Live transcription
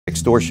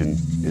Extortion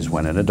is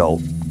when an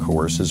adult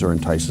coerces or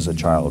entices a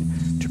child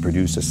to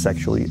produce a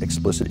sexually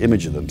explicit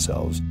image of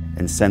themselves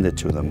and send it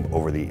to them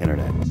over the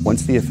internet.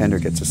 Once the offender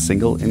gets a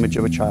single image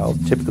of a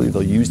child, typically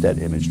they'll use that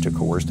image to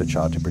coerce the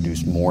child to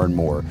produce more and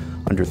more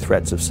under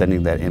threats of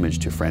sending that image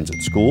to friends at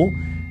school,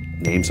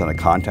 names on a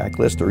contact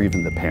list, or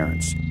even the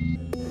parents.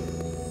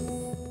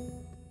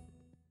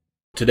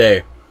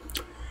 Today,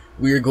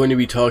 we are going to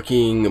be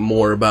talking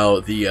more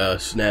about the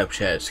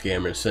Snapchat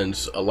scammer,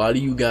 since a lot of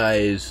you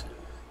guys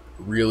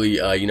really,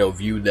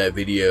 viewed that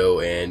video,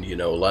 and,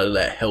 a lot of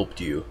that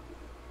helped you.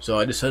 So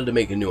I decided to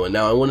make a new one.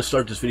 Now, I want to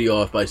start this video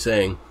off by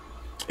saying,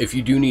 if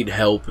you do need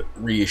help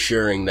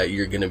reassuring that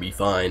you're going to be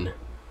fine,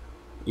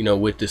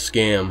 with the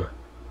scam,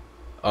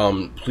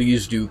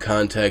 please do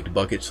contact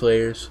Bucket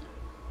Slayers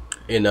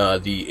in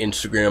the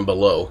Instagram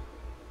below.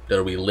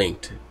 That'll be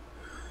linked.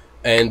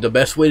 And the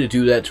best way to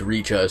do that, to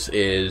reach us,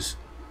 is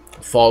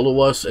follow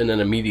us, and then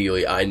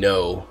immediately I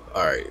know,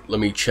 alright, let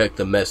me check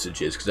the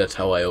messages, because that's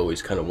how I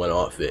always kind of went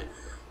off it.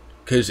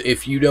 Because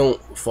if you don't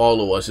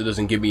follow us, it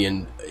doesn't give me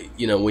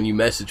when you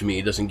message me,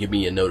 it doesn't give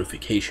me a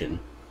notification.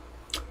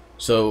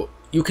 So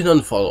you can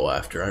unfollow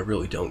after, I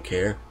really don't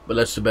care, but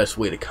that's the best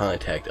way to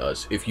contact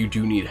us if you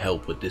do need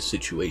help with this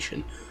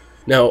situation.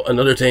 Now,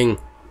 another thing,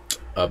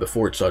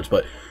 before it starts,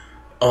 but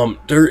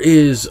there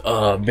is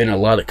been a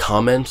lot of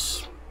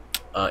comments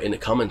in the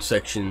comment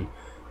section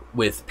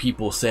with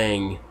people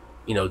saying,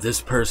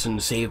 this person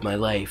saved my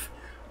life,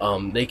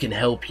 they can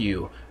help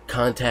you,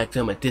 contact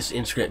them at this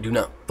Instagram. Do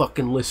not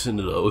fucking listen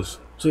to those.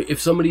 So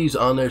if somebody's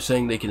on there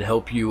saying they can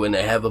help you and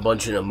they have a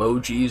bunch of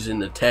emojis in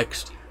the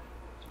text,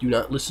 do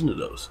not listen to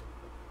those.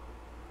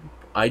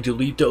 I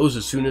delete those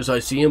as soon as I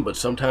see them, but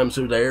sometimes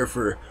they're there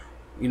for,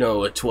 a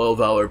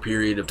 12-hour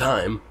period of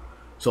time,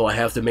 so I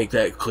have to make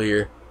that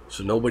clear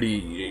so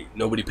nobody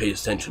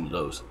pays attention to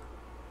those.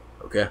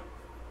 Okay?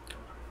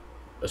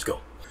 Let's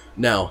go.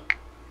 Now,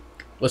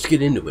 let's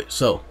get into it.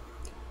 So,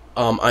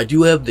 I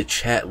do have the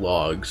chat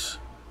logs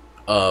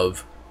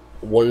of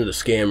one of the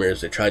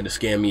scammers that tried to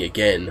scam me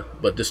again,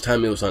 but this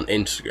time it was on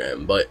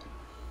Instagram. But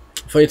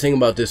funny thing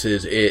about this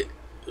is it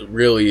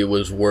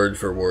was word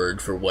for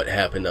word for what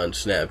happened on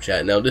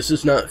Snapchat. Now, this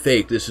is not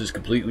fake. This is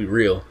completely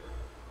real.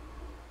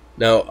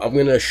 Now, I'm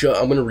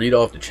gonna read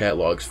off the chat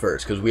logs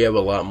first, because we have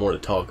a lot more to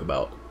talk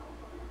about.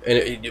 And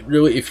it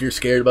really, if you're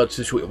scared about the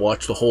situation,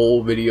 watch the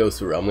whole video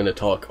through. I'm going to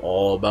talk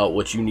all about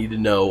what you need to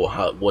know,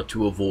 what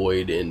to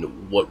avoid,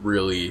 and what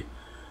really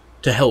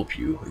to help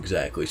you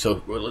exactly.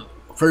 So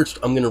first,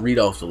 I'm going to read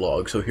off the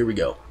log. So here we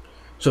go.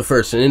 So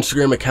first, an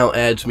Instagram account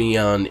adds me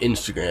on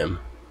Instagram.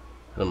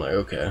 And I'm like,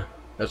 okay,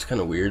 that's kind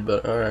of weird,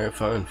 but alright,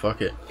 fine,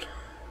 fuck it.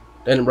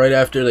 Then right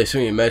after, they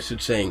send me a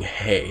message saying,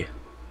 hey.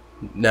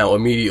 Now,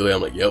 immediately,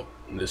 I'm like, yep,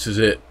 this is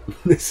it.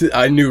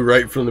 I knew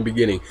right from the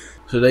beginning.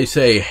 So they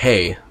say,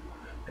 hey.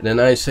 And then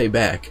I say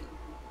back,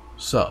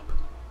 sup.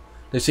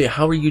 They say,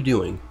 how are you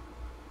doing?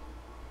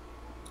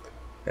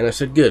 And I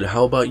said, good,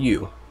 how about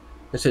you?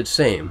 They said,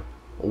 same.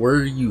 Where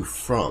are you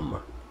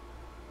from?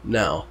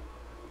 Now,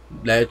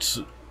 that's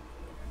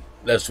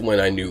when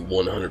I knew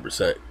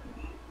 100%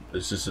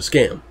 this is a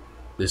scam.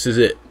 This is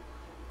it.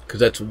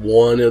 Because that's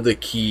one of the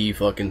key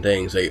fucking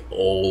things they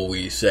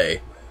always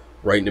say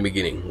right in the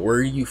beginning. Where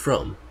are you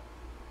from?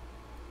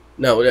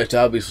 Now, that's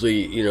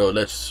obviously,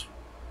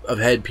 I've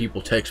had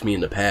people text me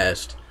in the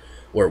past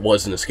where it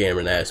wasn't a scammer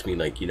and ask me,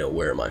 like,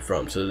 where am I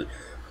from? So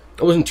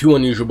it wasn't too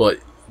unusual, but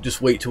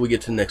just wait till we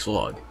get to the next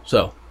log.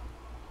 So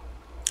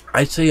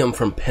I say I'm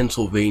from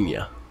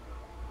Pennsylvania,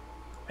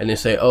 and they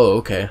say, oh,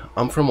 okay,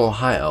 I'm from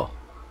Ohio.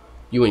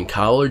 You in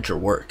college or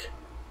work?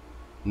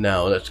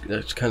 Now,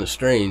 that's kind of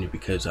strange,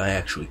 because I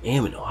actually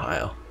am in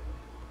Ohio.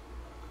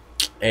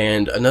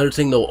 And another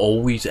thing they'll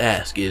always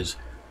ask is,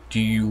 do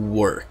you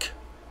work?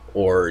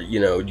 Or, do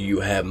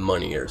you have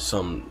money, or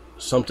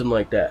something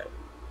like that?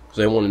 Because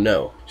they want to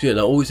know. So yeah,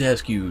 they'll always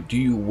ask you, do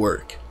you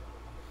work?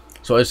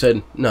 So I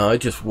said, no, I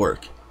just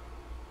work.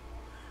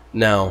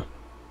 Now,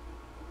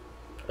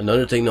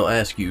 another thing they'll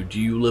ask you,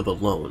 do you live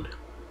alone?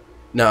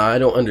 Now, I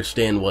don't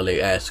understand why they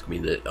ask me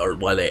that, or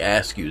why they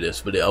ask you this,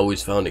 but I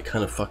always found it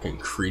kind of fucking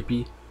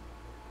creepy.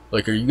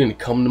 Like, are you going to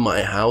come to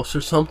my house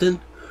or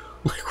something?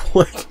 Like,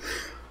 what?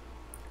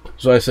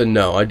 So I said,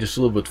 no, I just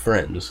live with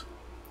friends.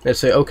 They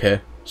say,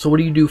 okay, so what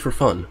do you do for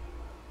fun?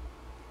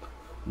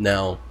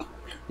 Now,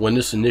 when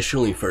this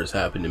initially first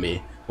happened to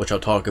me, which I'll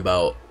talk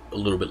about a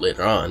little bit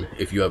later on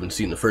if you haven't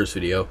seen the first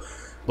video,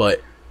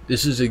 but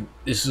this is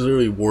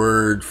literally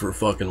word for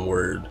fucking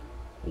word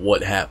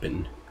what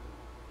happened,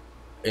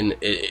 and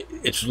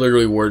it's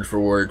literally word for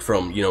word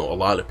from a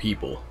lot of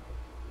people.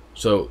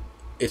 So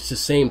it's the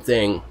same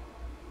thing,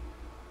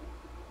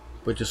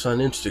 but just on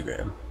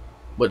Instagram.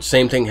 But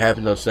same thing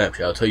happened on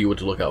Snapchat. I'll tell you what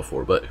to look out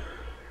for. But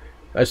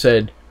I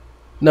said,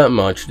 not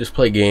much, just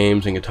play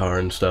games and guitar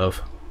and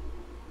stuff.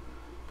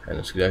 And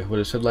that's exactly what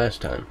I said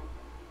last time.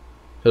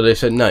 So they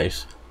said,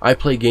 nice. I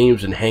play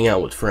games and hang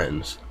out with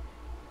friends.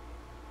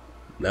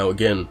 Now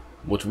again,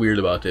 what's weird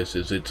about this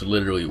is it's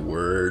literally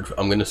word.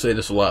 I'm going to say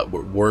this a lot,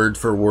 but word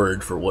for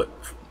what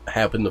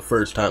happened the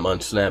first time on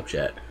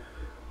Snapchat.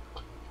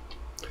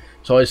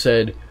 So I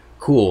said,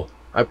 cool,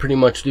 I pretty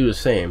much do the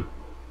same.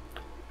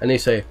 And they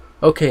say,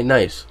 okay,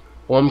 nice.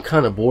 Well, I'm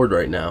kind of bored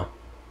right now.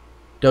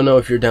 Don't know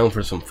if you're down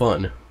for some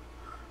fun.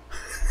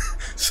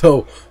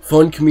 So,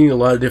 fun can mean a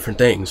lot of different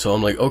things. So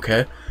I'm like,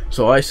 okay.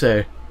 So I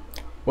say,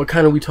 what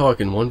kind are we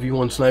talking?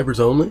 1v1 snipers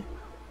only?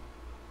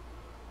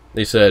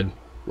 They said,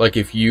 like,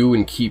 if you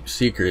and keep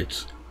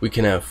secrets, we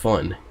can have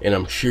fun. And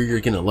I'm sure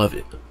you're going to love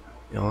it.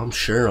 You know, I'm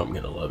sure I'm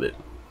going to love it.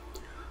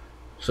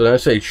 So then I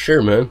say,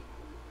 sure, man.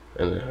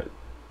 And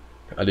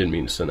I didn't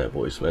mean to send that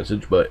voice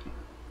message, but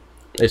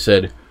they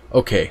said,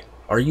 okay,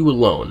 are you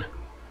alone?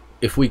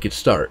 If we could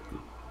start.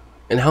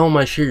 And how am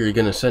I sure you're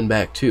going to send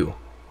back too?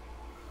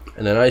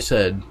 And then I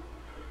said,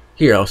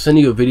 here, I'll send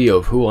you a video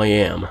of who I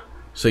am,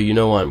 so you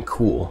know I'm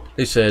cool.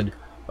 They said,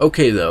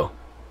 okay though.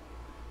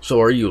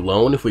 So are you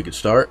alone if we could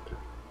start?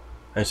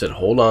 I said,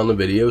 hold on, the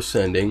video's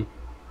sending.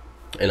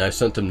 And I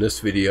sent them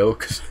this video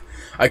because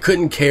I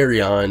couldn't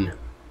carry on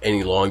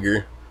any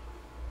longer,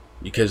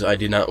 because I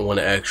did not want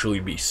to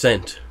actually be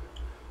sent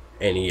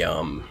any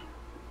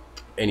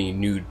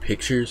nude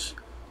pictures,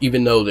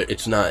 even though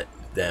it's not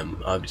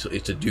them. Obviously,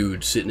 it's a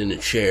dude sitting in a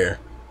chair,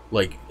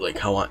 like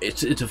how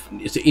it's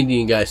an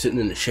Indian guy sitting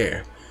in a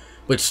chair,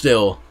 but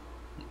still,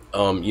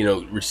 you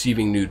know,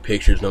 receiving nude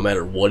pictures, no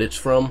matter what it's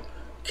from,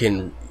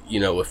 can, you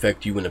know,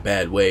 affect you in a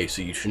bad way.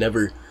 So you should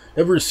never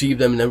receive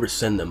them, never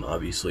send them,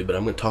 obviously. But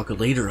I'm going to talk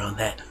later on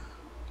that,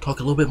 talk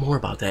a little bit more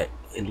about that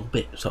in a little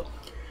bit. So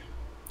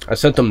I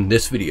sent them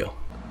this video.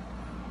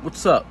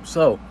 What's up?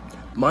 So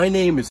my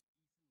name is,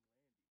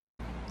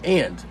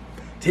 and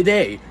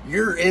today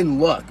you're in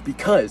luck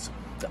because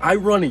I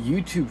run a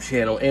YouTube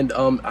channel, and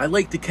I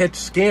like to catch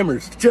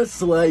scammers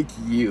just like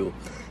you.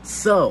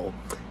 So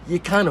you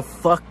kind of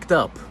fucked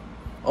up.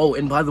 Oh,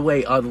 and by the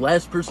way, the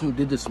last person who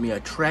did this to me, I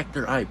tracked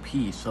their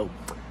IP. So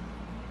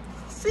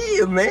see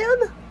you, man.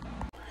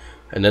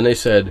 And then they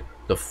said,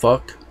 the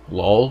fuck,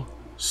 lol,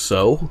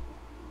 so.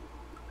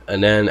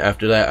 And then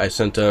after that, I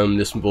sent them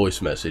this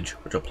voice message,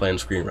 which I'll play on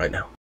screen right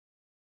now.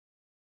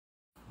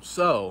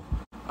 So,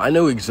 I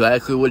know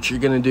exactly what you're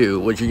gonna do.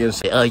 What you're gonna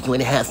say, oh, you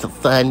wanna have some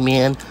fun,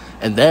 man?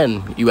 And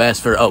then you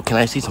ask for, oh, can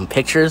I see some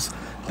pictures?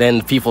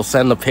 Then people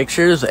send the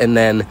pictures, and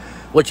then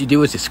what you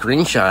do is you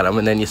screenshot them,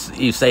 and then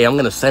you say, I'm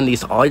gonna send these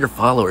to all your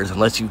followers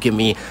unless you give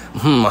me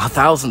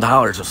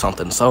 $1,000 or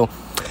something. So,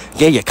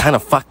 yeah, you kind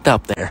of fucked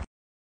up there.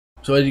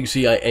 So as you can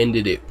see, I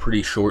ended it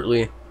pretty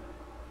shortly,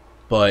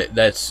 but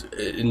that's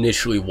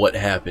initially what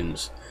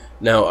happens.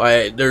 Now,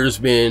 there's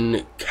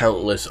been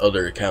countless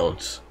other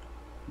accounts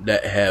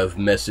that have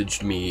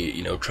messaged me,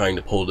 you know, trying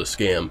to pull the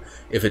scam.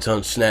 If it's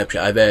on Snapchat,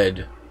 I've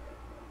had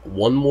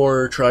one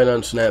more try it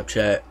on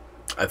Snapchat.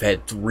 I've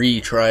had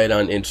 3 try it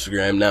on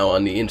Instagram. Now,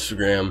 on the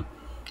Instagram,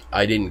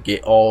 I didn't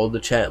get all the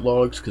chat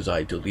logs because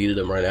I deleted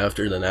them right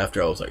after. Then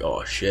after, I was like,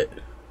 oh shit,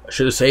 I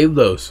should have saved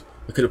those.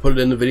 I could have put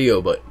it in the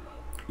video, but,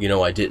 you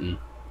know, I didn't.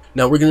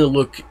 Now, we're going to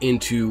look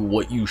into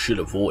what you should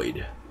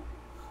avoid.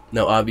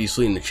 Now,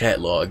 obviously, in the chat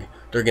log,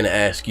 they're going to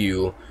ask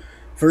you,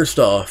 first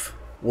off,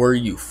 where are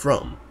you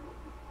from?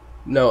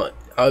 Now,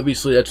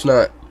 obviously, that's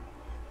not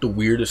the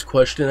weirdest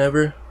question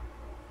ever,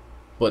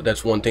 but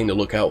that's one thing to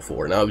look out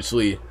for. And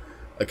obviously,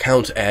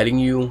 accounts adding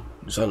you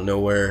just out of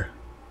nowhere,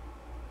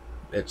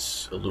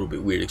 that's a little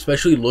bit weird.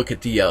 Especially look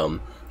at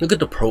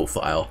the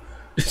profile.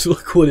 Just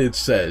look what it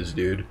says,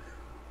 dude.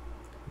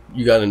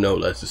 You gotta know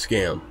that's a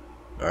scam.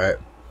 Alright?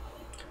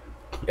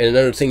 And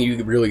another thing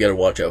you really gotta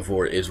watch out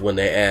for is when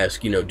they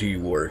ask, you know, do you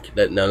work?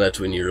 Now that's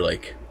when you're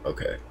like,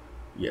 okay,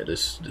 yeah,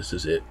 this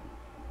is it.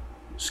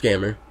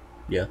 Scammer,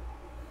 yeah.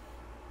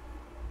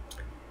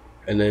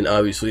 And then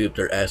obviously if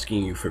they're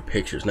asking you for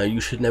pictures, now you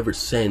should never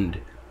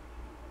send,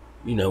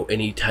 you know,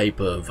 any type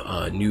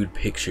of nude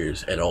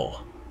pictures at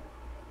all.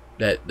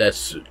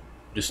 That's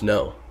just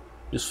no.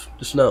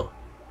 Just no.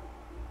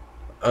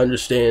 I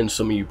understand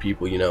some of you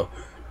people, you know,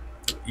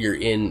 you're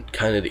in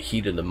kind of the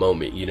heat of the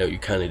moment, you know, you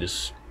kind of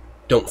just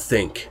don't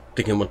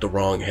thinking with the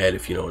wrong head,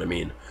 if you know what I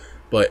mean.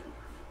 But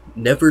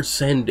never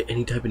send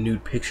any type of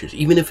nude pictures,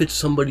 even if it's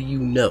somebody you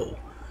know,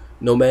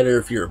 no matter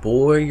if you're a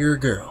boy or you're a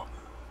girl,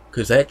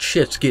 because that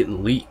shit's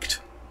getting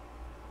leaked.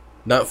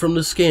 Not from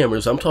the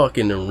scammers. I'm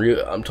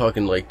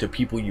talking like to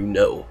people you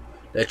know.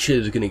 That shit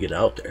is gonna get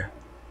out there.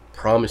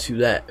 Promise you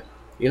that.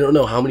 You don't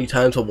know how many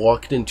times I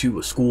walked into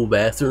a school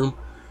bathroom,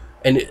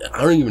 and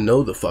I don't even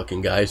know the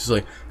fucking guys. It's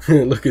like,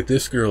 look at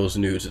this girl's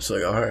nudes. It's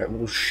like, all right,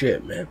 well,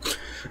 shit, man.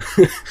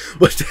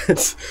 But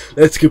that's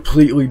a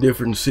completely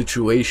different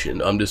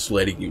situation. I'm just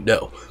letting you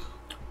know.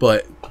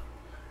 But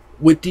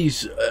with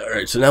these, all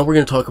right. So now we're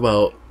gonna talk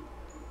about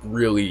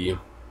really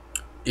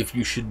if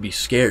you should be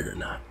scared or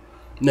not.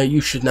 Now,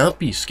 you should not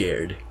be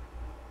scared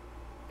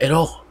at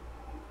all,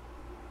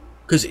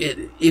 because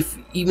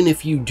even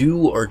if you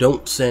do or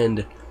don't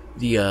send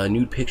the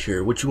nude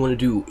picture, what you want to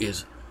do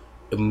is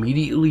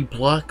immediately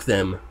block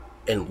them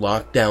and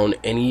lock down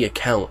any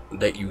account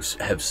that you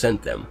have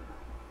sent them.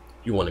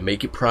 You want to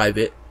make it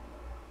private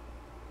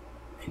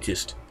and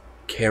just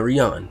carry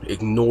on,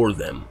 ignore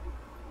them,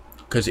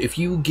 because if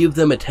you give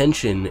them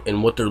attention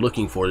and what they're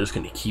looking for, they're just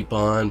going to keep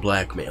on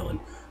blackmailing,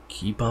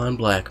 keep on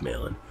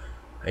blackmailing,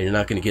 and you're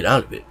not going to get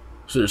out of it.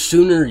 So the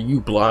sooner you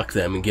block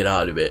them and get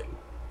out of it,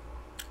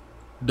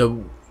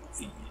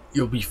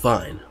 you'll be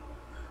fine.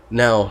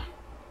 Now,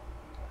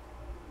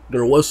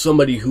 there was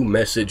somebody who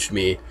messaged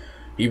me.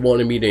 He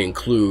wanted me to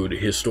include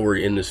his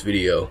story in this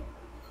video.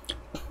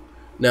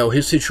 Now,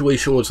 his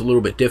situation was a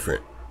little bit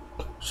different.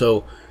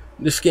 So,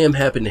 this scam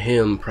happened to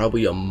him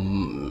probably I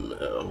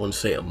want to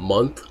say a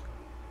month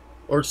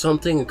or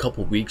something, a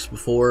couple weeks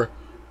before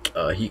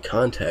he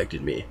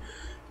contacted me.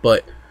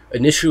 But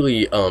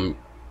initially,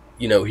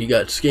 you know, he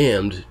got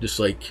scammed just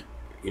like,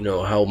 you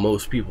know, how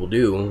most people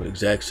do,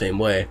 exact same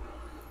way.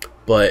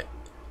 But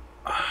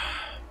I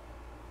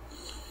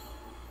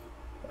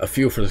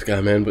feel for this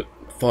guy, man, but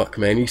fuck,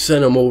 man, he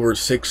sent him over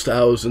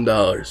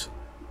 $6,000.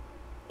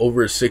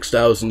 Over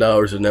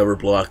 $6,000 and never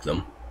blocked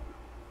them.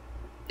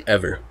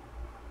 Ever.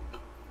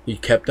 He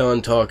kept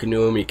on talking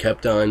to him, he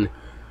kept on,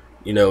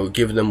 you know,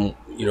 giving them,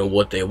 you know,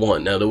 what they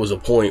want. Now, there was a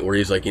point where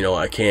he's like, you know,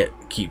 I can't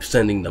keep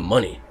sending them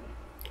money.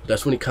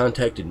 That's when he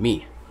contacted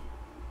me.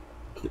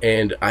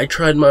 And I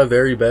tried my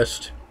very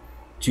best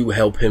to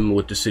help him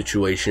with the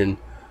situation.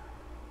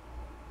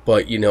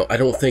 But, you know, I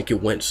don't think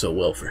it went so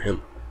well for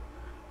him.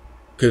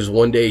 Because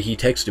one day he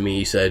texted me,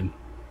 he said,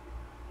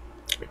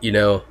 you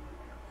know,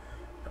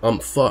 I'm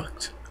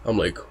fucked. I'm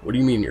like, what do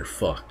you mean you're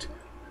fucked?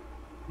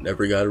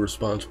 Never got a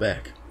response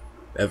back.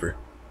 Ever.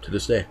 To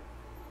this day.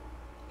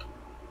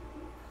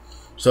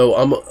 So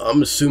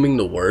I'm assuming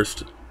the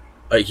worst.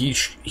 Like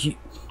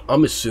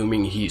I'm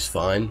assuming he's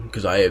fine,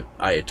 because I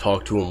had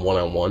talked to him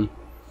one-on-one,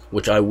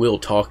 which I will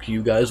talk to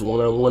you guys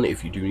one-on-one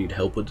if you do need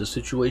help with the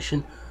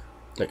situation,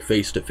 like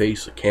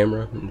face-to-face, a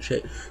camera and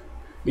shit.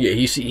 Yeah,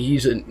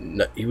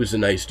 he was a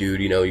nice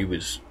dude, you know, he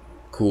was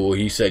cool.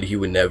 He said he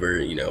would never,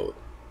 you know,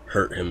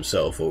 hurt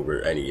himself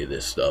over any of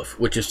this stuff,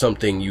 which is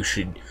something you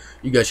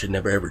guys should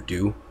never ever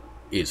do,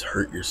 is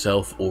hurt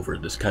yourself over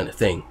this kind of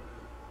thing.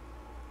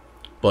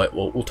 But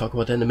we'll talk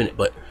about that in a minute.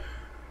 But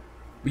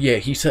yeah,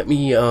 he sent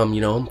me,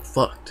 you know, I'm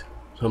fucked.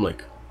 So I'm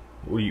like,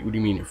 what do you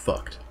mean you're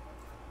fucked?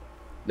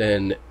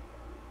 Then,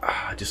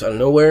 just out of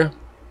nowhere,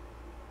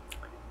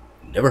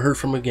 never heard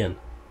from him again.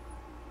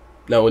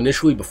 Now,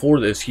 initially before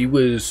this, he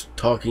was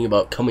talking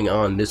about coming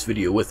on this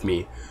video with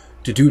me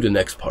to do the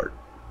next part.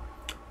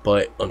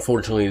 But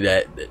unfortunately,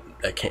 that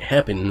can't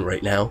happen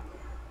right now.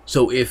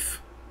 So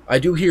if I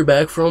do hear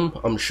back from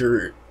him, I'm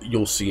sure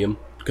you'll see him.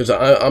 Because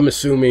I'm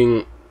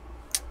assuming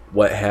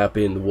what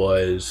happened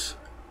was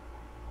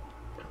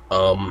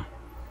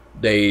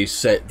they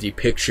sent the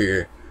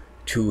picture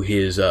to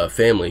his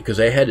family, because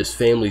they had his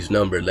family's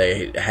number.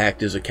 They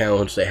hacked his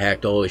accounts, they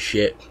hacked all his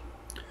shit,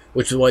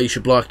 which is why you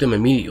should block them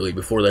immediately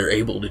before they're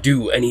able to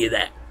do any of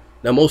that.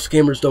 Now, most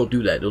scammers don't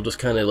do that. They'll just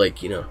kind of,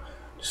 like, you know,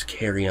 just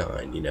carry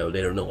on, you know.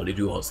 They don't know how to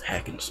do all this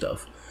hacking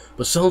stuff,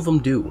 but some of them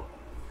do.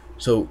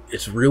 So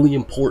it's really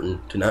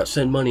important to not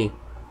send money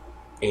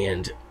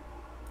and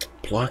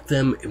block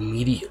them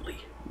immediately.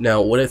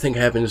 Now, what I think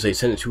happened is they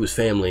sent it to his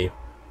family,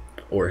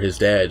 or his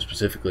dad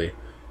specifically,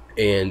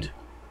 and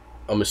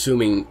I'm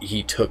assuming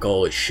he took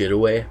all his shit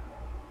away,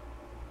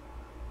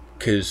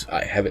 because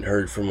I haven't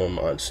heard from him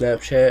on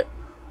Snapchat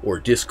or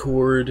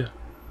Discord.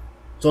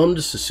 So I'm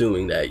just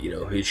assuming that, you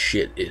know, his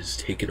shit is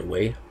taken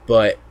away.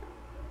 But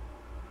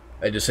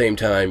at the same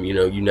time, you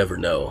know, you never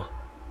know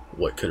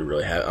what could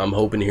really happen. I'm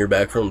hoping to hear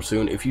back from him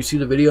soon. If you see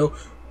the video,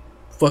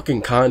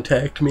 fucking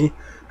contact me.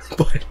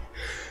 But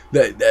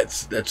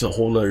that's a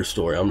whole nother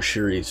story. I'm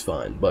sure he's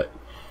fine. But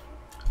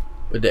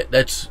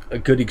that's a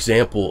good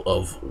example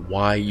of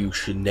why you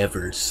should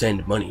never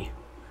send money.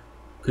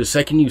 Because the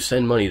second you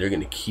send money, they're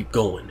gonna keep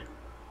going.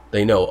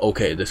 They know,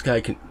 okay, this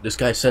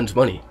guy sends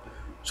money,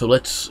 so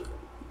let's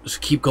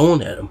keep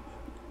going at him.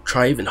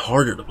 Try even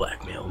harder to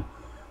blackmail him.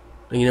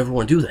 And you never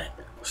want to do that.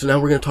 So now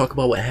we're going to talk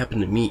about what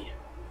happened to me.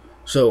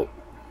 So,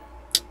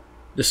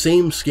 the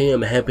same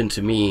scam happened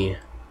to me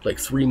like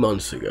 3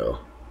 months ago.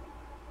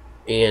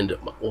 And,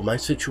 well, my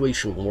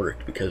situation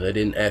worked because I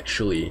didn't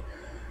actually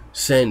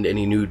send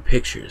any nude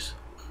pictures.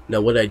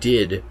 Now, what I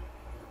did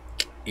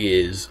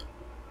is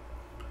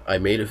I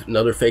made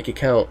another fake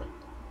account.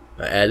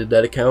 I added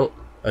that account.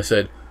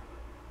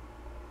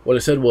 What I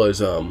said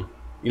was, you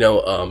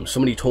know,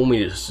 somebody told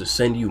me to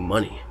send you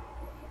money.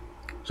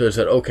 So I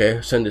said,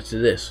 okay, send it to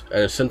this.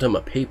 And I sent them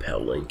a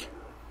PayPal link.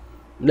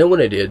 And then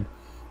what I did,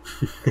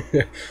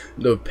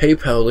 the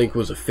PayPal link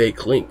was a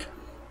fake link.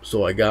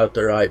 So I got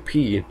their IP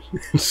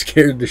and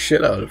scared the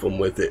shit out of them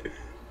with it.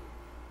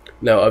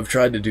 Now, I've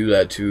tried to do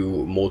that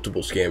to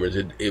multiple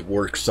scammers. It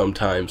works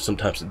sometimes.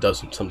 Sometimes it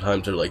doesn't.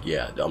 Sometimes they're like,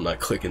 yeah, I'm not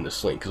clicking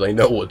this link because I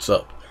know what's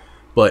up.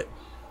 But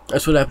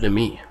that's what happened to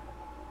me.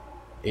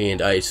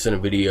 And I sent a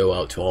video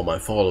out to all my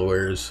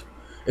followers.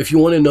 If you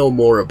want to know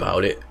more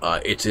about it,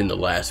 it's in the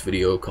last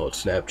video called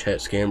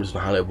Snapchat Scammers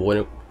and how to avoid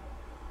it.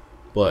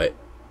 But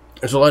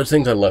there's a lot of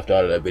things I left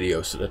out of that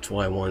video, so that's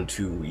why I wanted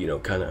to, you know,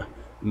 kind of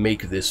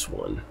make this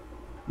one.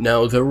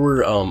 Now, there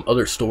were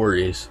other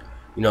stories,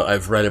 you know,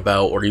 I've read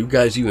about, or you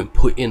guys even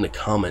put in the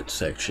comment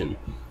section.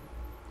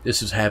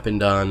 This has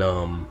happened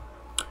on,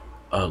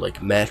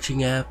 like, matching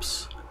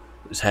apps.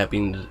 It's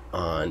happened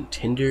on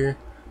Tinder.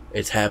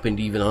 It's happened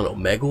even on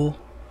Omegle.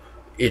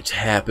 It's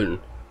happened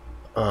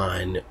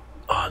on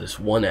this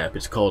one app.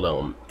 It's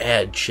called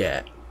Ad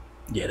Chat.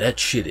 Yeah, that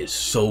shit is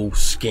so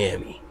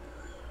scammy.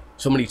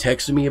 Somebody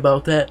texted me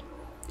about that.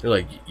 They're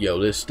like, yo,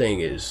 this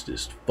thing is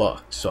just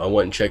fucked. So I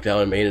went and checked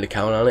out and made an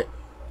account on it.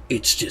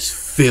 It's just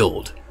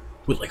filled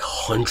with like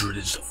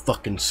hundreds of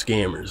fucking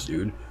scammers,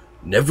 dude.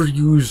 Never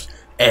use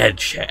Ad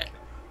Chat.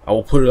 I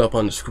will put it up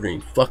on the screen.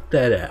 Fuck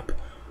that app.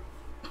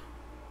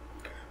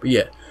 But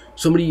yeah,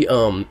 somebody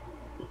put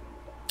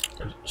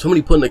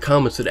in the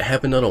comments that it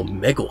happened on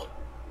Omegle.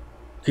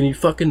 Can you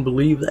fucking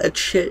believe that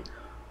shit?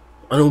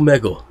 On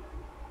Omegle.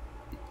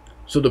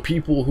 So the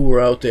people who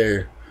are out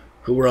there,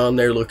 who are on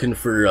there looking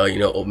for,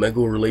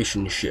 Omegle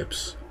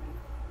relationships,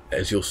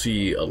 as you'll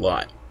see a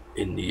lot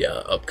in the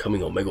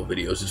upcoming Omegle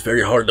videos, it's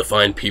very hard to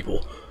find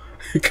people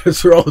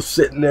because they're all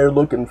sitting there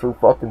looking for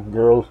fucking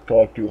girls to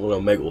talk to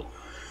on Omegle.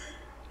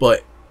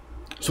 But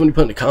somebody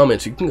put in the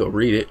comments, you can go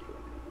read it.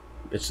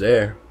 It's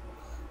there.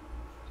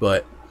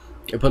 But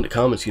they put in the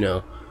comments,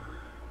 they're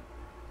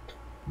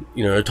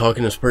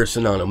talking to this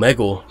person on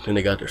Omegle, then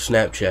they got their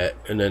Snapchat,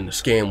 and then the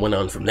scam went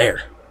on from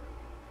there.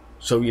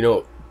 So,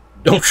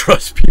 don't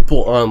trust people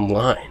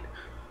online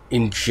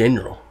in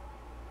general.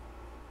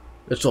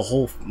 That's a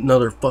whole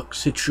nother fuck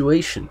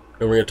situation.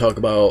 And we're going to talk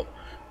about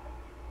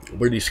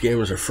where these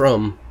scammers are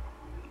from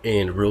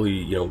and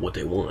really, what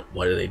they want.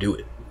 Why do they do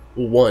it?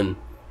 Well, one,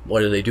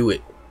 why do they do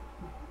it?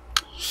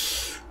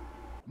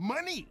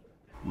 Money.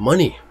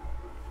 Money.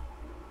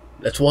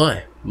 That's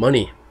why.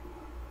 Money.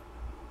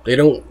 They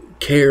don't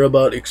care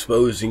about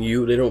exposing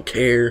you. They don't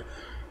care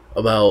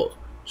about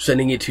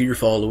sending it to your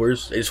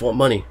followers. They just want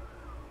money.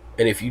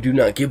 And if you do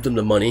not give them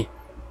the money,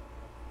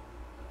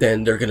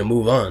 then they're going to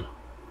move on.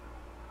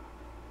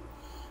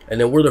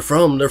 And then where they're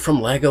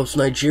from Lagos,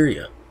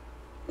 Nigeria.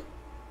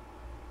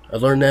 I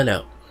learned that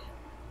out.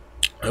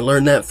 I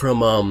learned that from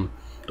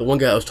the one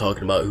guy I was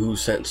talking about who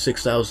sent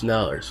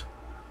 $6,000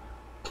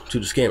 to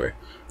the scammer.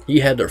 He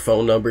had their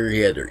phone number, he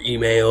had their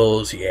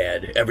emails, he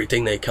had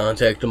everything they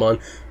contact him on.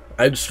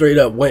 I straight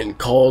up went and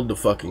called the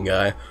fucking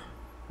guy.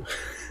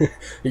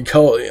 He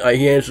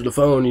answered the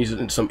phone, he's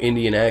in some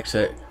Indian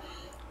accent.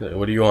 He's like,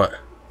 what do you want?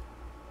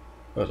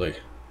 I was like,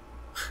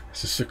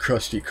 is this a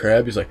Krusty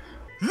Krab? He's like,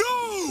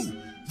 No!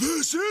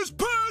 This is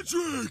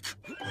Patrick!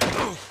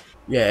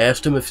 yeah, I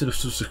asked him if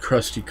this was a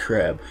Krusty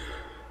Krab.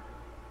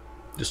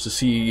 Just to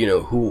see,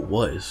 who it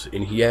was.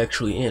 And he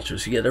actually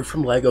answers. Yeah, they're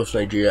from Lagos,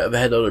 Nigeria. I've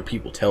had other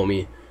people tell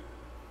me,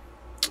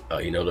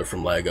 they're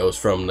from Lagos.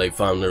 They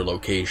found their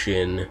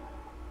location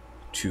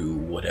to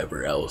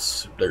whatever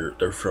else.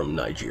 They're from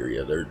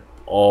Nigeria. They're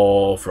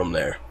all from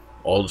there.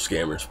 All the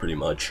scammers, pretty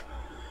much.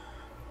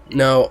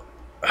 Now,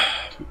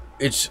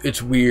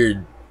 it's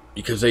weird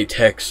because they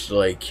text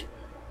like,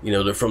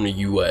 they're from the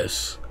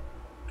U.S.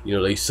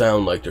 They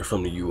sound like they're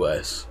from the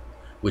U.S.,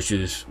 which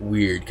is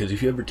weird because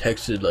if you ever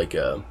texted like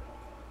an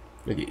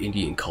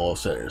Indian call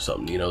center or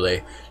something,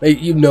 they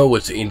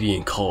it's an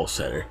Indian call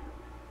center,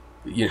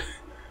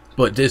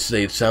 but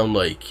they sound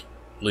like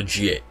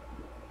legit,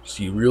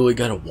 so you really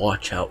gotta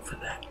watch out for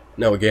that.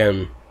 Now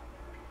again,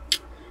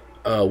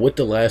 with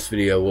the last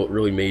video, what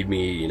really made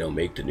me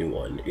make the new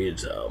one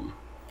is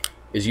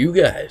you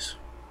guys.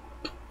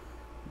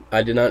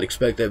 I did not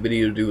expect that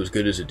video to do as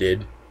good as it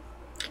did,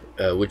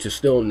 which is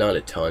still not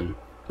a ton,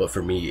 but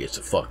for me it's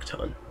a fuck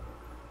ton.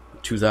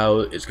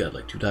 2,000, it's got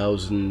like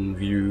 2,000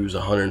 views,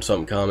 100 and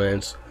something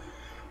comments.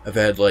 I've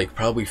had like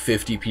probably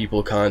 50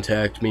 people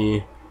contact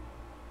me,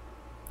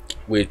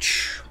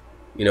 which,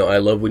 I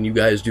love when you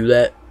guys do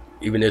that,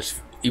 even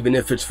if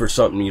it's for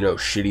something,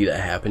 shitty that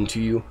happened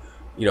to you.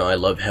 I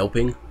love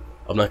helping.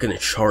 I'm not gonna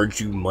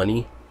charge you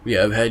money.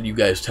 Yeah, I've had you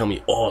guys tell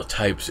me all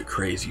types of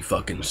crazy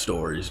fucking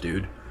stories,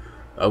 dude.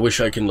 I wish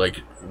I can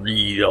like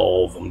read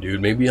all of them,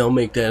 dude. Maybe I'll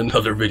make that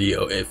another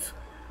video if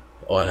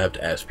I'd have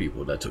to ask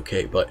people. That's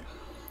okay, but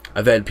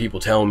I've had people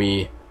tell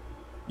me,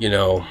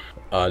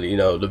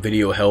 the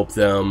video helped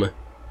them,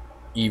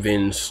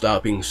 even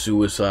stopping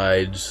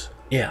suicides.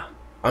 Yeah,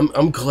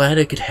 I'm glad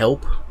I could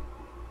help.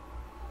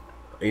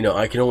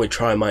 I can only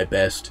try my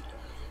best,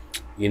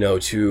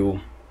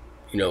 to,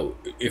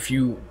 if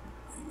you,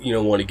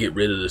 want to get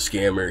rid of the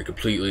scammer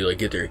completely, like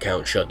get their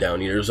account shut down,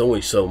 there's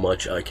only so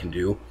much I can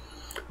do.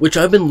 Which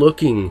I've been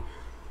looking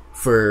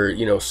for,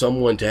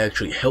 someone to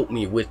actually help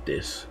me with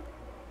this,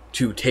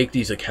 to take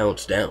these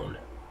accounts down.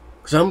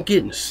 Because I'm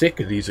getting sick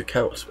of these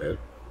accounts, man.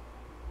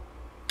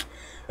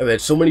 I've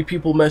had so many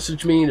people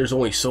message me, there's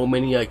only so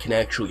many I can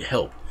actually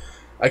help.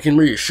 I can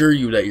reassure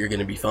you that you're going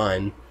to be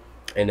fine,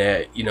 and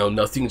that,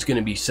 nothing's going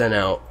to be sent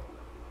out.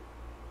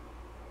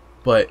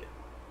 But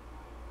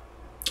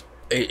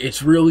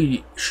it's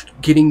really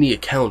getting the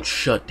accounts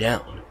shut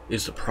down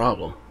is the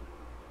problem.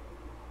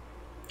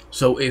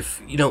 So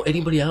if,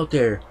 anybody out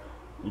there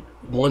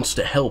wants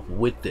to help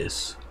with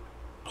this,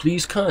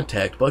 please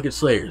contact Bucket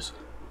Slayers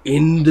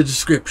in the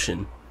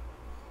description.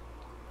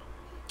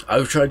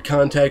 I've tried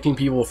contacting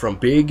people from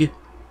big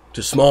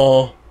to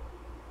small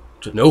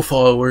to no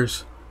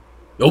followers.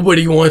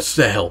 Nobody wants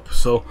to help.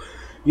 So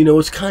you know,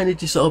 it's kind of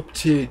just up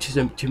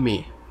to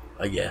me,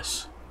 I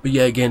guess. But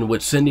yeah, again,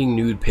 with sending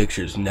nude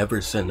pictures,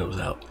 never send those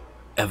out.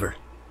 Ever.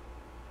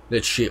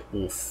 That shit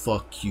will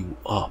fuck you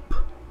up.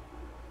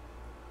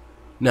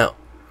 Now,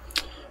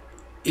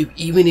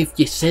 even if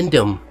you send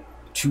them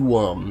to,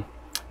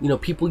 you know,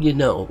 people you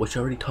know, which I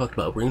already talked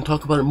about, we're going to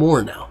talk about it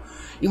more now.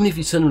 Even if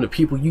you send them to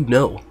people you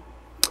know,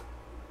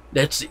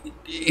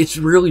 it's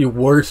really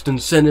worse than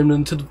sending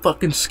them to the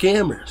fucking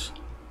scammers.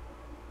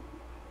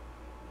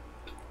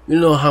 You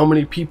know how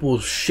many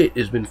people's shit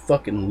has been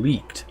fucking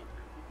leaked?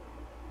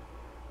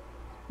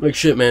 Like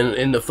shit, man,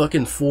 in the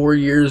fucking 4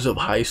 years of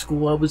high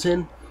school I was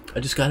in, I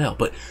just got out,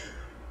 but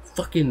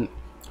fucking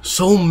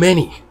so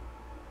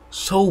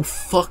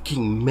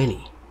fucking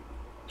many.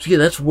 So yeah,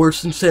 that's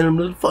worse than sending them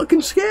to the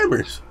fucking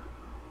scammers.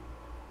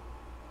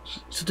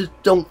 So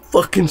just don't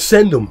fucking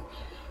send them.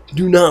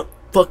 Do not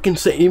fucking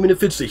send, even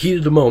if it's the heat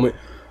of the moment.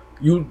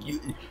 You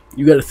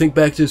gotta think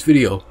back to this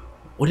video.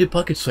 What did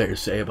Bucket Slayer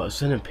say about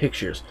sending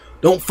pictures?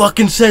 Don't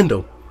fucking send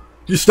them.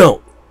 Just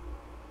don't.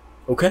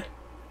 Okay?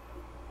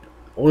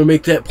 I want to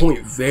make that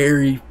point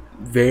very,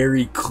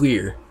 very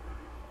clear.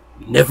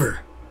 Never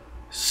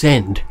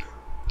send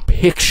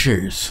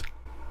pictures.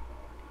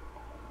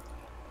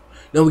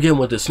 Now again,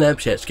 with the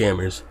Snapchat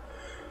scammers,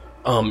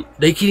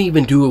 they can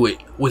even do it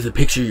with a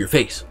picture of your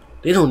face.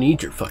 They don't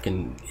need your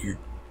fucking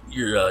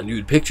your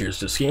nude pictures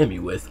to scam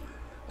you with.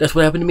 That's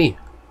what happened to me.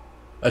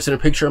 I sent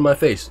a picture of my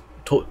face.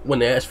 When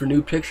they asked for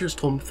nude pictures,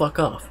 told them to fuck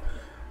off.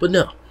 But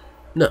no.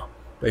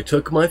 They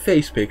took my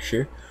face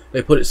picture,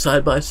 they put it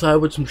side by side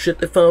with some shit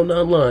they found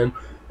online,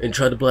 and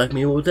tried to black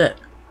me with that.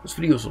 This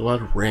video is a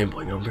lot of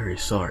rambling, I'm very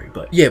sorry.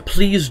 But yeah,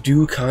 please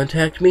do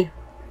contact me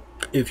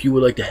if you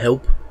would like to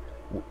help,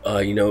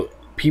 you know,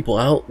 people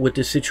out with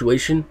this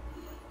situation.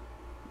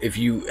 If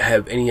you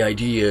have any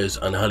ideas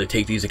on how to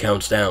take these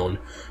accounts down,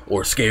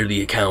 or scare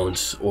the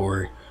accounts,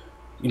 or,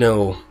 you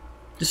know,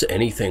 just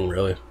anything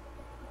really.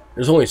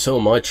 There's only so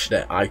much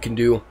that I can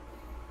do.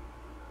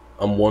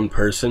 I'm one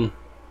person.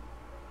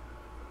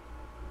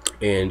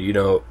 And, you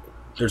know,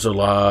 there's a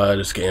lot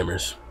of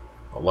scammers.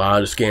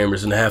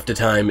 And half the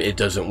time it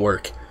doesn't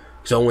work.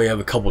 Because I only have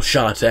a couple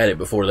shots at it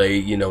before they,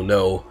 you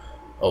know,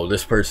 oh,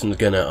 this person's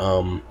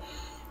gonna,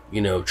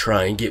 you know,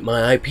 try and get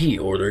my IP,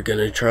 or they're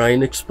gonna try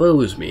and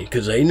expose me,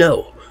 because they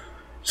know.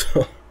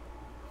 So,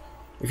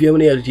 if you have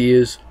any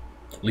ideas,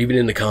 leave it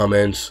in the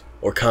comments,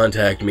 or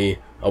contact me.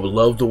 I would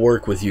love to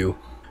work with you.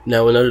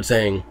 Now, another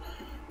thing,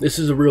 this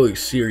is a really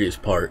serious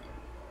part,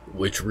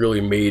 which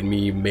really made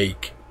me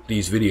make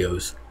these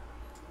videos.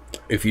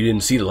 If you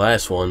didn't see the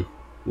last one,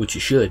 which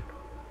you should,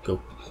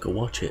 go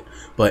watch it.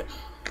 But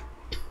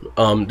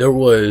there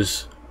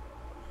was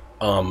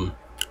a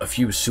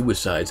few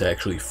suicides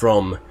actually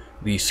from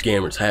these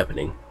scammers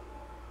happening.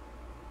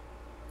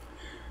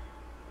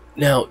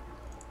 Now,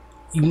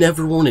 you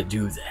never want to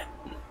do that,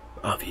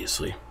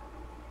 obviously.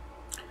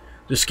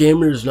 The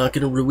scammer is not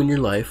going to ruin your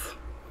life.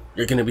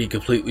 You're going to be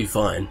completely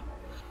fine.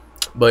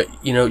 But,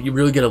 you know, you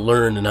really got to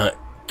learn to not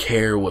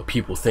care what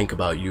people think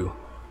about you,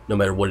 no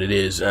matter what it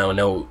is. Now, I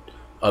know,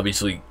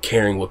 obviously,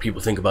 caring what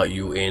people think about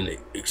you and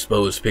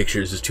exposed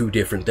pictures is two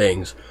different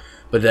things,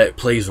 but that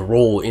plays a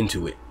role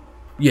into it.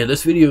 Yeah,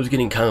 this video is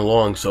getting kind of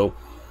long, so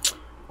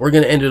we're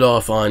going to end it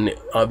off on,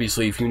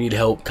 obviously, if you need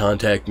help,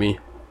 contact me.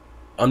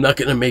 I'm not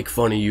going to make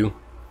fun of you,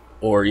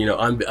 or, you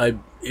know,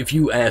 if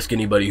you ask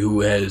anybody who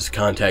has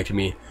contacted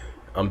me,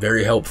 I'm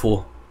very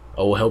helpful.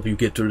 I will help you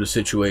get through the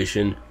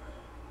situation.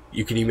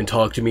 You can even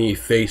talk to me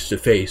face to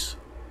face.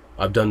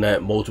 I've done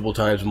that multiple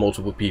times with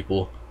multiple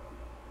people.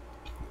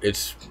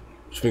 It's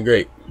been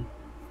great.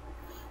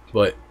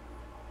 But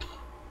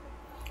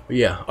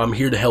yeah, I'm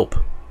here to help.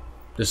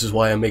 This is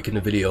why I'm making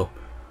the video.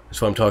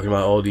 That's why I'm talking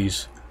about all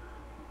these,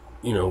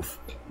 you know,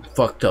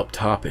 fucked up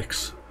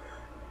topics.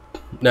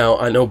 Now,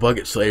 I know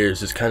Bucket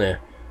Slayers is kind of,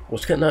 well,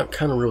 it's not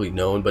kind of really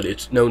known, but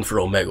it's known for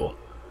Omegle.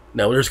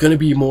 Now, there's going to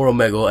be more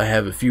Omegle. I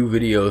have a few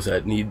videos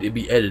that need to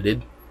be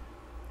edited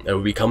that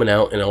will be coming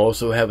out, and I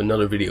also have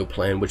another video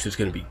planned, which is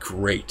going to be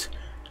great,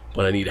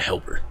 but I need a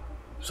helper.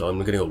 So I'm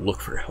going to go look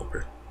for a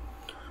helper.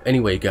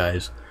 Anyway,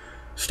 guys,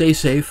 stay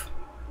safe.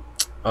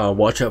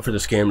 Watch out for the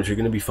scammers. You're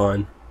going to be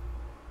fine.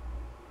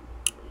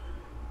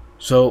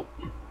 So,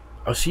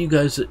 I'll see you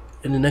guys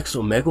in the next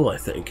Omegle, I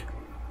think.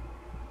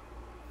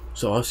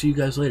 So, I'll see you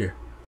guys later.